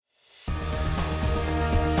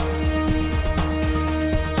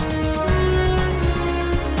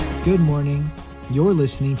Good morning. You're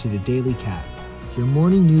listening to The Daily Cat, your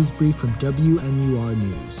morning news brief from WNUR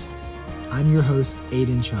News. I'm your host,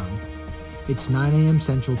 Aiden Chung. It's 9 a.m.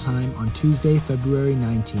 Central Time on Tuesday, February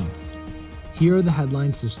 19th. Here are the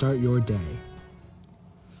headlines to start your day.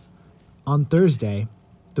 On Thursday,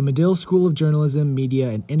 the Medill School of Journalism, Media,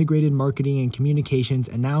 and Integrated Marketing and Communications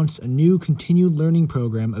announced a new continued learning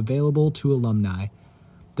program available to alumni.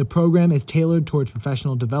 The program is tailored towards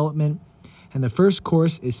professional development, and the first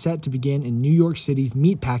course is set to begin in New York City's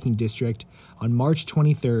Meatpacking District on March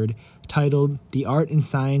 23rd, titled The Art and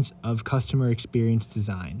Science of Customer Experience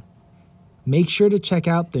Design. Make sure to check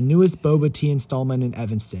out the newest boba tea installment in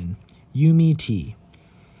Evanston, UME Tea.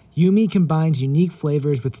 UME combines unique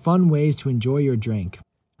flavors with fun ways to enjoy your drink,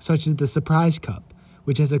 such as the Surprise Cup,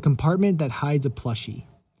 which has a compartment that hides a plushie.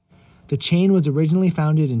 The chain was originally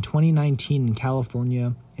founded in 2019 in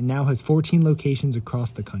California and now has 14 locations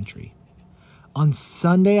across the country. On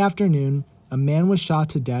Sunday afternoon, a man was shot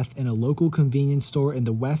to death in a local convenience store in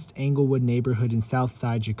the West Englewood neighborhood in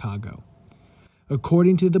Southside Chicago.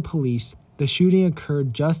 According to the police, the shooting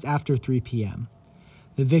occurred just after 3 p.m.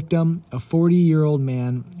 The victim, a 40-year-old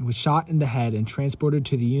man, was shot in the head and transported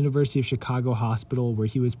to the University of Chicago hospital where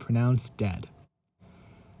he was pronounced dead.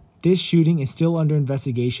 This shooting is still under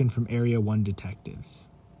investigation from Area 1 detectives.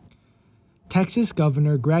 Texas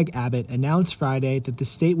Governor Greg Abbott announced Friday that the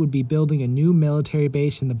state would be building a new military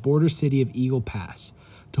base in the border city of Eagle Pass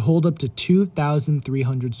to hold up to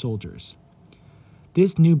 2,300 soldiers.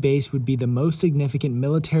 This new base would be the most significant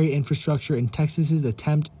military infrastructure in Texas's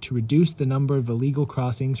attempt to reduce the number of illegal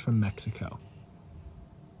crossings from Mexico.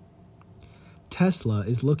 Tesla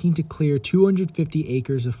is looking to clear 250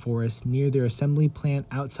 acres of forest near their assembly plant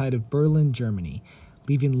outside of Berlin, Germany,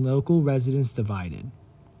 leaving local residents divided.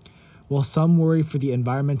 While some worry for the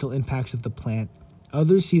environmental impacts of the plant,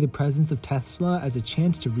 others see the presence of Tesla as a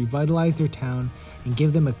chance to revitalize their town and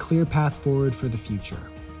give them a clear path forward for the future.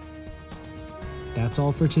 That's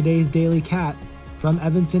all for today's Daily Cat. From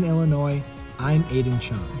Evanston, Illinois, I'm Aiden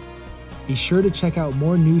Chung. Be sure to check out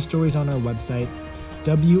more news stories on our website,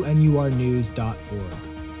 WNURnews.org.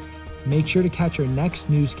 Make sure to catch our next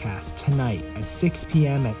newscast tonight at 6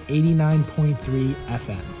 p.m. at 89.3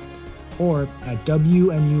 FM or at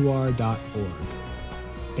WNUR.org.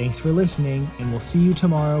 Thanks for listening, and we'll see you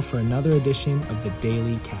tomorrow for another edition of The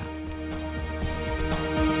Daily Cat.